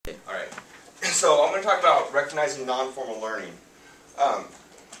So I'm going to talk about recognizing non-formal learning.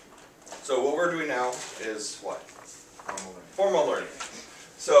 So what we're doing now is what? Formal learning.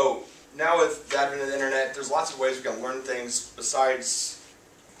 So now with the advent of the internet, there's lots of ways we can learn things besides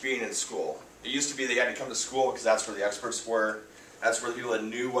being in school. It used to be that you had to come to school because that's where the experts were. That's where the people that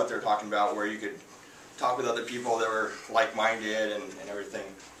knew what they're talking about, where you could talk with other people that were like-minded and everything.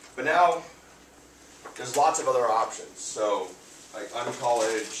 But now, there's lots of other options. So, like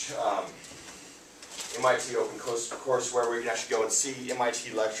Uncollege, MIT Open Courseware, where you can actually go and see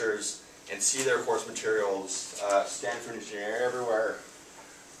MIT lectures and see their course materials. Stanford Engineering, everywhere.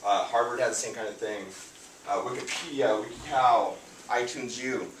 Harvard has the same kind of thing. Wikipedia, WikiHow, iTunes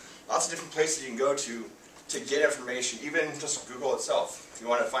U. Lots of different places you can go to get information, even just Google itself. If you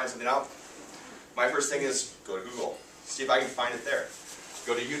want to find something out, my first thing is go to Google. See if I can find it there.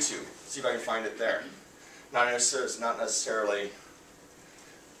 Go to YouTube. See if I can find it there. Not necessarily,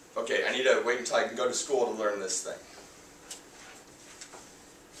 okay, I need to wait until I can go to school to learn this thing.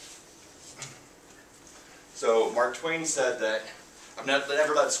 So Mark Twain said that I've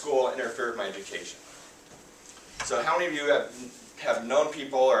never let school interfere with my education. So how many of you have known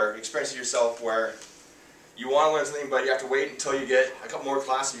people or experienced it yourself where you want to learn something, but you have to wait until you get a couple more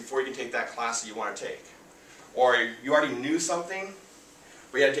classes before you can take that class that you want to take? Or you already knew something,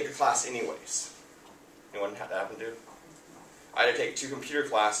 but you had to take a class anyways. Anyone had that happen to? I had to take 2 computer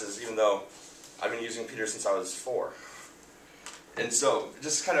classes, even though I've been using computers since I was 4. And so,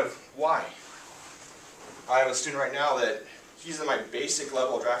 just kind of, why? I have a student right now that he's in my basic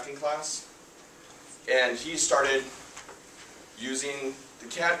level drafting class, and he started using the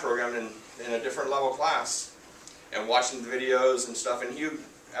CAD program in a different level class and watching the videos and stuff, and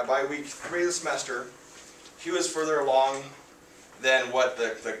by week 3 of the semester, he was further along than what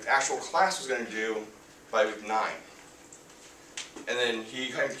the actual class was going to do by week 9. And then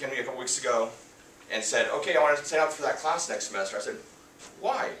he came to me a couple weeks ago and said, okay, I want to sign up for that class next semester. I said,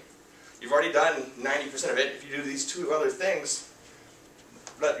 why? You've already done 90% of it. If you do these 2 other things,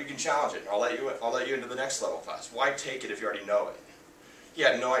 you can challenge it. I'll let you into the next level class. Why take it if you already know it? He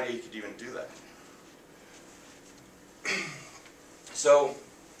had no idea he could even do that. So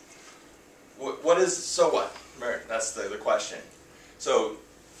what? Right, that's the question. So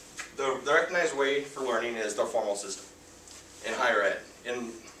the recognized way for learning is the formal system in higher ed.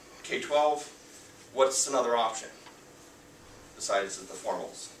 In K-12, what's another option besides the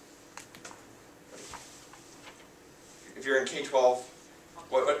formals? If you're in K-12,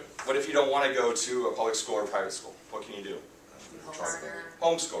 what if you don't want to go to a public school or private school? What can you do?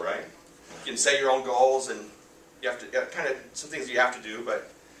 Homeschool, right? You can set your own goals, and you have to kind of some things you have to do,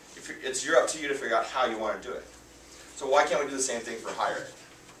 but you're up to you to figure out how you want to do it. So why can't we do the same thing for higher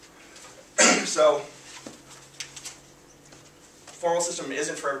ed? So, formal system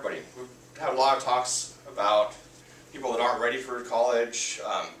isn't for everybody. We've had a lot of talks about people that aren't ready for college,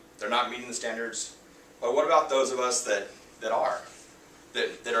 they're not meeting the standards. But what about those of us that are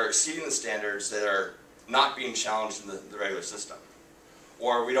exceeding the standards, that are not being challenged in the regular system?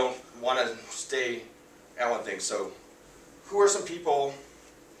 Or we don't want to stay at one thing. So, who are some people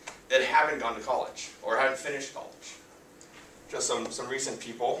that haven't gone to college or haven't finished college? Just some recent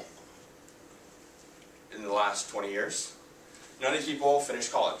people in the last 20 years. None of these people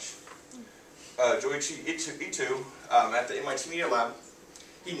finished college. Joichi Itu at the MIT Media Lab,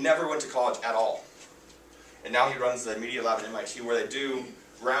 he never went to college at all. And now he runs the Media Lab at MIT, where they do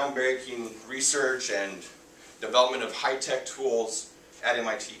groundbreaking research and development of high-tech tools at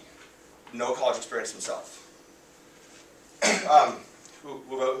MIT. No college experience himself.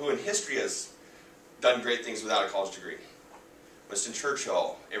 Who in history has done great things without a college degree. Winston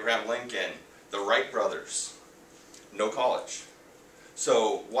Churchill, Abraham Lincoln, the Wright brothers, no college.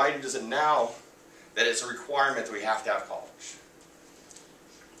 So why does it now that it's a requirement that we have to have college?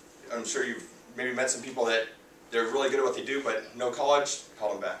 I'm sure you've maybe met some people that they're really good at what they do, but no college,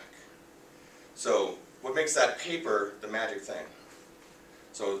 call them back. So what makes that paper the magic thing?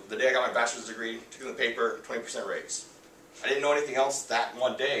 So the day I got my bachelor's degree, took the paper, 20% raise. I didn't know anything else that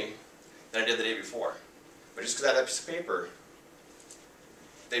one day than I did the day before. But just because I had that piece of paper,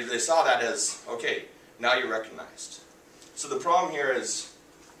 they saw that as, okay, now you're recognized. So the problem here is,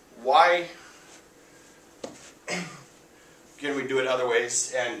 why can we do it other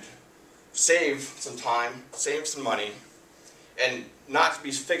ways and save some time, save some money, and not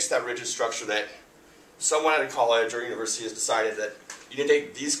be fixed that rigid structure that someone at a college or university has decided that you need to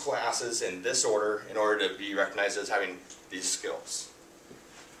take these classes in this order in order to be recognized as having these skills.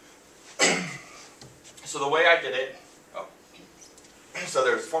 So the way I did it, so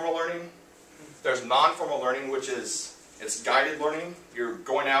there's formal learning, there's non-formal learning, which is, it's guided learning. You're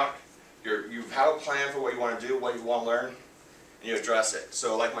going out, you have a plan for what you want to do, what you want to learn, and you address it.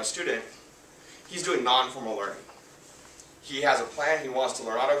 So like my student, he's doing non-formal learning. He has a plan, he wants to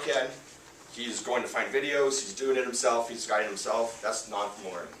learn AutoCAD, he's going to find videos, he's doing it himself, he's guiding himself. That's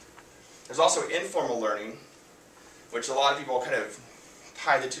non-formal learning. There's also informal learning, which a lot of people kind of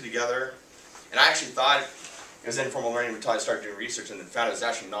tie the two together. And I actually thought it was informal learning until I started doing research and then found it was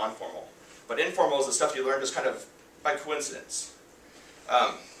actually non-formal. But informal is the stuff you learn just kind of by coincidence.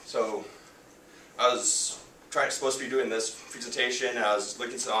 So I was supposed to be doing this presentation, and I was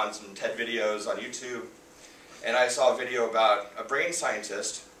looking on some TED videos on YouTube, and I saw a video about a brain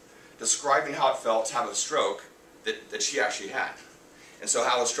scientist describing how it felt to have a stroke that she actually had. And so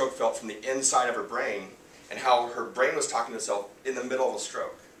how a stroke felt from the inside of her brain, and how her brain was talking to itself in the middle of a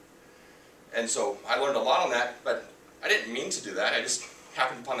stroke. And so I learned a lot on that, but I didn't mean to do that. I just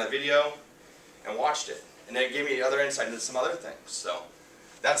happened upon that video and watched it. And it gave me other insight into some other things. So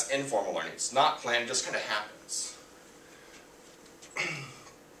that's informal learning. It's not planned, it just kind of happens.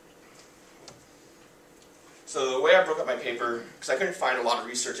 So the way I broke up my paper, because I couldn't find a lot of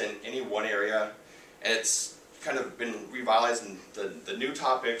research in any one area, and it's kind of been revitalized in the new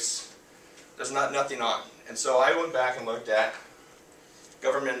topics, there's nothing on. And so I went back and looked at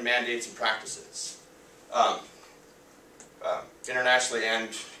government mandates and practices, internationally and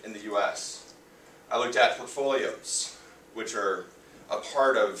in the US. I looked at portfolios, which are a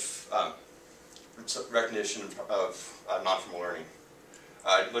part of recognition of non-formal learning.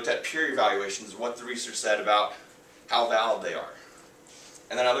 I looked at peer evaluations, what the research said about how valid they are.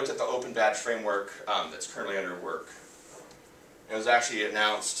 And then I looked at the Open Badge Framework that's currently under work. It was actually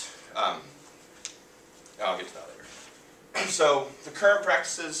announced, I'll get to that later. So the current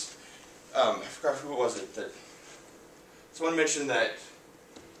practices, I forgot who was it that, someone mentioned that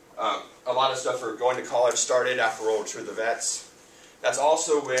a lot of stuff for going to college started after World War II, the vets. That's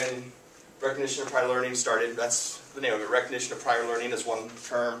also when recognition of prior learning started. That's the name of it. Recognition of prior learning is one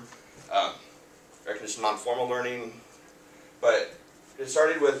term. Recognition of non-formal learning. But it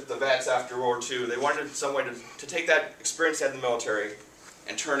started with the vets after World War II. They wanted some way to take that experience they had in the military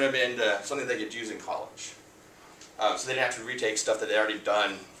and turn them into something they could use in college. So they didn't have to retake stuff that they'd already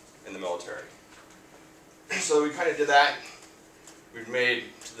done in the military. So we kind of did that. We've made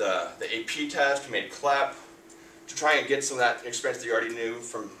the AP test, we made CLEP, to try and get some of that experience that you already knew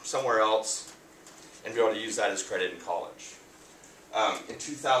from somewhere else and be able to use that as credit in college. In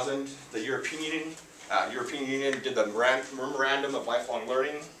 2000, the European Union did the Memorandum of Lifelong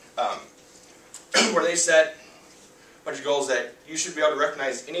Learning, where they set a bunch of goals that you should be able to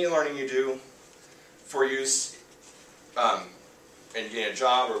recognize any learning you do for use in getting a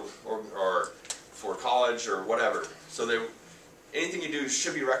job or for college or whatever. So anything you do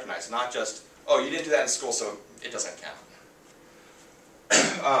should be recognized, not just, oh, you didn't do that in school, so it doesn't count.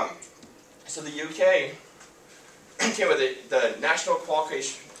 So the UK came with the National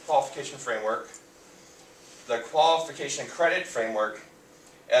Qualification Framework, the Qualification Credit Framework,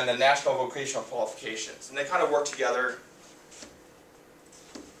 and the National Vocational Qualifications. And they kind of work together.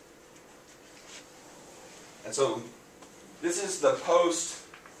 And so this is the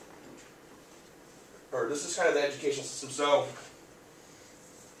this is kind of the education system. So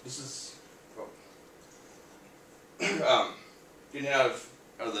this is getting out of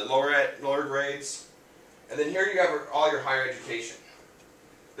the lower grades. And then here you have all your higher education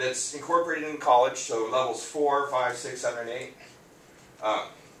that's incorporated in college, so levels 4, 5, 6, 7, and 8.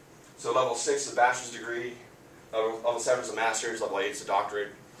 So level 6 is a bachelor's degree, level 7 is a master's, level 8 is a doctorate.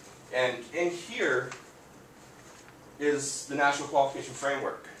 And in here is the National Qualification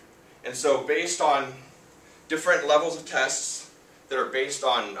Framework. And so based on different levels of tests that are based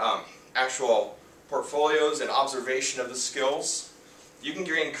on actual portfolios and observation of the skills, you can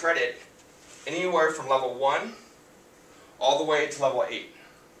gain credit anywhere from level 1 all the way to level 8.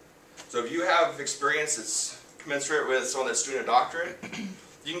 So if you have experience that's commensurate with someone that's doing a doctorate,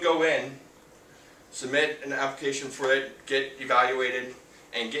 you can go in, submit an application for it, get evaluated,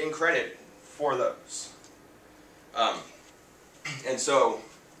 and gain credit for those. And so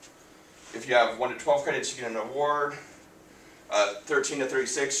if you have 1 to 12 credits, you get an award. 13 to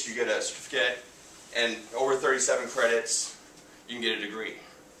 36, you get a certificate. And over 37 credits, you can get a degree.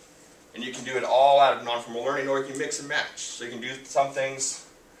 And you can do it all out of non-formal learning, or you can mix and match. So you can do some things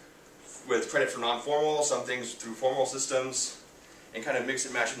with credit for non-formal, some things through formal systems, and kind of mix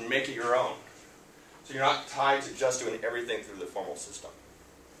and match and make it your own. So you're not tied to just doing everything through the formal system.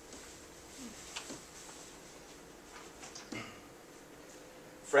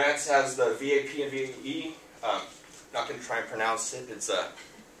 France has the VAP and VAE. Not going to try and pronounce it. It's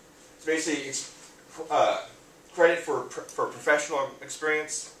basically credit for professional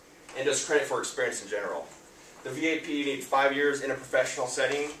experience and just credit for experience in general. The VAP, you need 5 years in a professional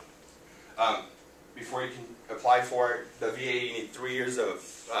setting before you can apply for it. The VA, you need 3 years of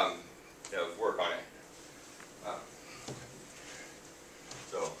work on it.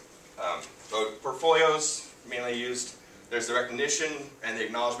 So portfolios mainly used. There's the recognition and the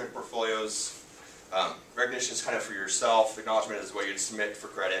acknowledgement portfolios. Recognition is kind of for yourself. Acknowledgement is what you'd submit for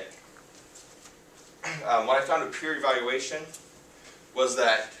credit. What I found with peer evaluation was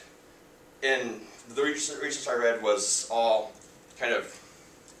that in the research I read was all kind of,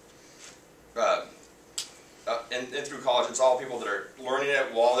 and through college, it's all people that are learning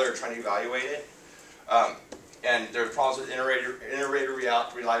it while they're trying to evaluate it. And there are problems with inter-rater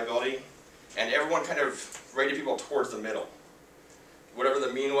reliability, and everyone kind of rated people towards the middle. Whatever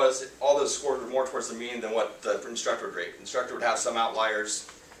the mean was, all those scores were more towards the mean than what the instructor would rate. The instructor would have some outliers.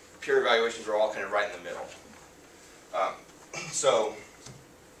 Peer evaluations were all kind of right in the middle.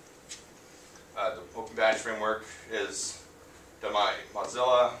 The Open Badge Framework is done by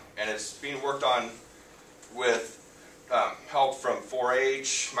Mozilla, and it's being worked on with help from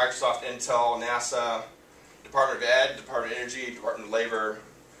 4-H, Microsoft, Intel, NASA, Department of Ed, Department of Energy, Department of Labor,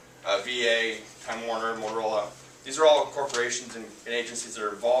 VA, Time Warner, Motorola. These are all corporations and agencies that are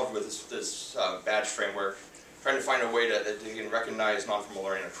involved with this badge framework, trying to find a way that they can recognize non-formal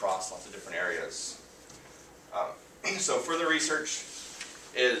learning across lots of different areas. So further research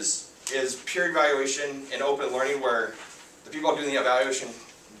is peer evaluation and open learning, where the people doing the evaluation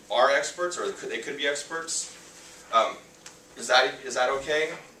are experts, or they could be experts. Is that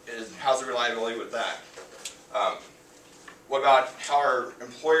okay? How's the reliability with that? What about how are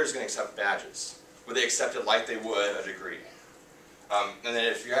employers going to accept badges? Would they accept it like they would a degree? And then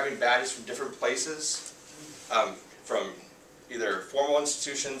if you're having badges from different places, from either formal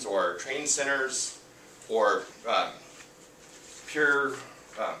institutions or training centers or pure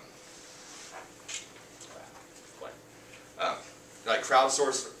like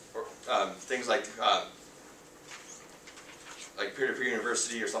crowdsourced things like peer-to-peer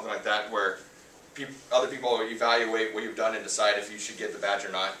university or something like that, where other people evaluate what you've done and decide if you should get the badge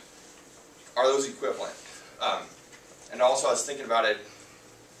or not. Are those equivalent? And also, I was thinking about it.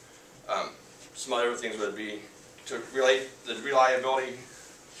 Some other things would be to relate the reliability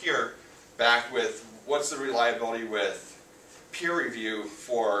here back with what's the reliability with peer review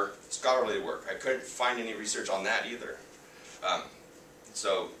for scholarly work. I couldn't find any research on that either.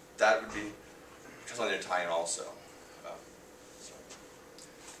 So that would be something to tie in also.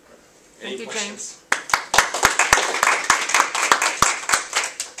 Thank you, James.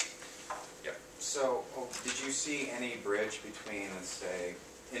 Yeah. So, did you see any bridge between, let's say,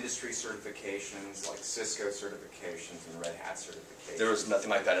 industry certifications like Cisco certifications and Red Hat certifications? There was nothing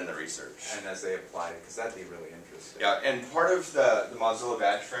like that in the research. And as they applied it, because that'd be really interesting. Yeah, and part of the Mozilla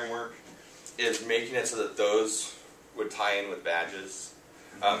Badge Framework is making it so that those would tie in with badges.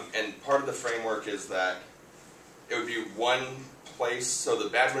 And part of the framework is that it would be one place, so the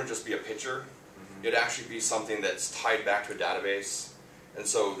badge wouldn't just be a picture. It'd actually be something that's tied back to a database. And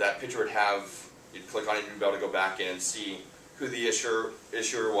so that picture would have, you'd click on it, you'd be able to go back in and see who the issuer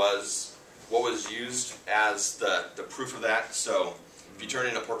was, what was used as the proof of that. So if you turn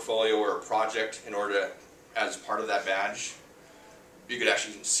in a portfolio or a project in order to, as part of that badge, you could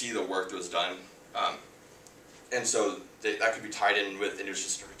actually see the work that was done. And so that could be tied in with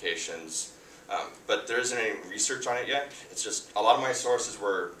industry certifications. But there isn't any research on it yet. It's just, a lot of my sources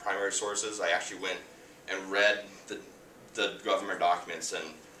were primary sources. I actually went and read the government documents, and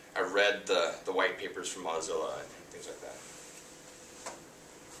I read the white papers from Mozilla and things like that.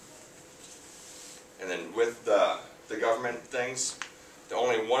 And then with the government things,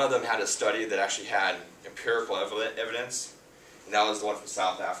 only one of them had a study that actually had empirical evidence, and that was the one from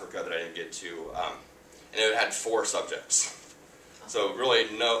South Africa that I didn't get to. And it had 4 subjects. So really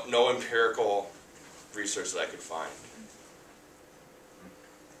no empirical research that I could find.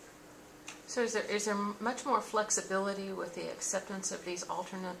 So is there much more flexibility with the acceptance of these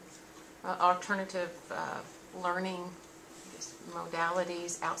alternative learning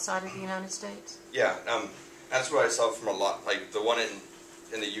modalities outside of the United States? Yeah, that's what I saw from a lot. Like the one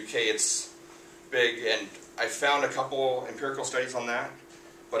in the UK, it's big, and I found a couple empirical studies on that,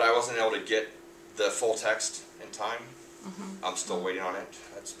 but I wasn't able to get the full text in time. I'm still waiting on it.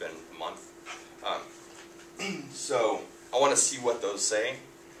 It's been a month. So I want to see what those say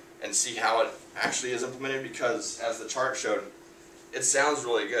and see how it actually is implemented, because as the chart showed, it sounds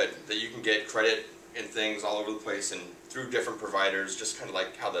really good that you can get credit in things all over the place and through different providers, just kind of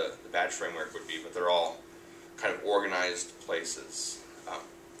like how the badge framework would be, but they're all kind of organized places.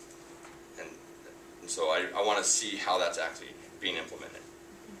 And so I want to see how that's actually being implemented.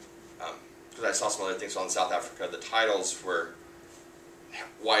 because I saw some other things on South Africa, the titles were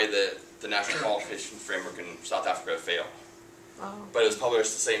why the National Qualification Framework in South Africa failed. Oh. But it was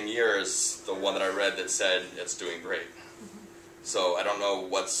published the same year as the one that I read that said it's doing great. So I don't know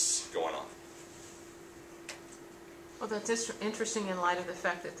what's going on. Well, that's interesting in light of the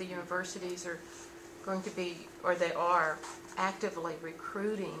fact that the universities are going to be, or they are, actively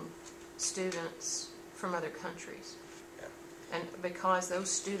recruiting students from other countries. Yeah. And because those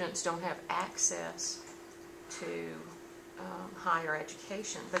students don't have access to higher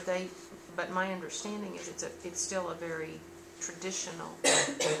education, but my understanding is it's still a very traditional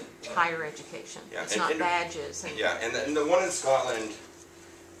higher education. Yeah. It's not badges. Yeah, and the one in Scotland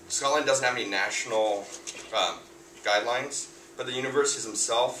doesn't have any national guidelines, but the universities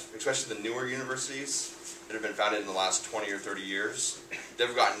themselves, especially the newer universities that have been founded in the last 20 or 30 years,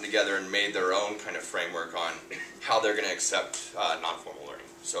 they've gotten together and made their own kind of framework on how they're going to accept non-formal learning.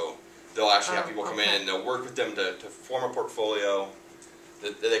 So they'll actually have people come in and they'll work with them to form a portfolio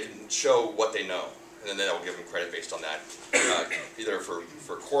that they can show what they know, and then they'll give them credit based on that, either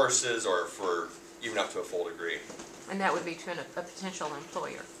for courses or for even up to a full degree. And that would be to a potential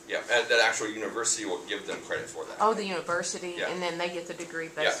employer. Yeah, and that actual university will give them credit for that. Oh, the university, yeah. And then they get the degree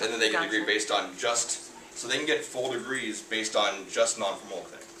based on... Yeah, and then they get a degree based on just... So they can get full degrees based on just non-formal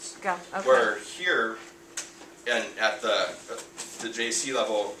things. Gotcha. Okay. Where here, and at the JC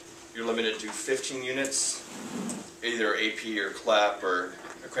level, you're limited to 15 units, either AP or CLEP or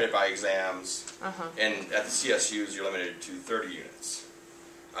credit by exams. And at the CSUs, you're limited to 30 units,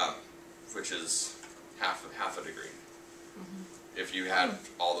 which is half a degree. If you had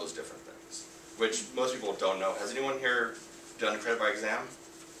all those different things, which most people don't know. Has anyone here done credit by exam?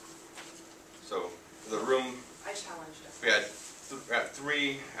 So the room, I challenged it. we had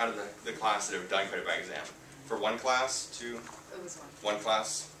 3 out of the class that have done credit by exam. For one class, 2. It was one. One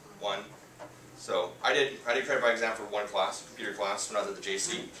class, 1. So I did credit by exam for one class, computer class, when I was at the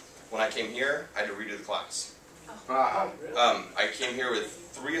JC. When I came here, I had to redo the class. Oh, really? I came here with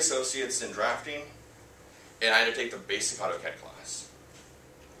 3 associates in drafting, and I had to take the basic AutoCAD class.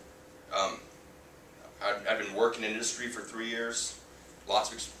 I've been working in industry for 3 years.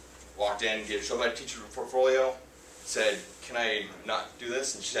 Lots of walked in, showed my teacher portfolio, said, "Can I not do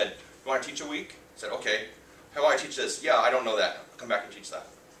this?" And she said, "You want to teach a week?" I said, "Okay." "How do I teach this?" "Yeah, I don't know that. Come back and teach that."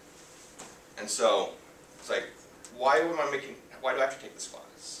 And so it's like, why do I have to take this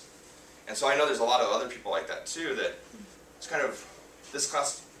class? And so I know there's a lot of other people like that too, that it's kind of, this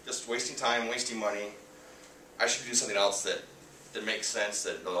class just wasting time, wasting money. I should do something else that makes sense,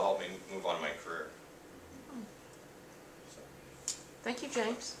 that will help me move on in my career. Thank you,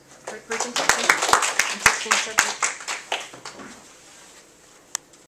 James. Great presentation. Interesting subject.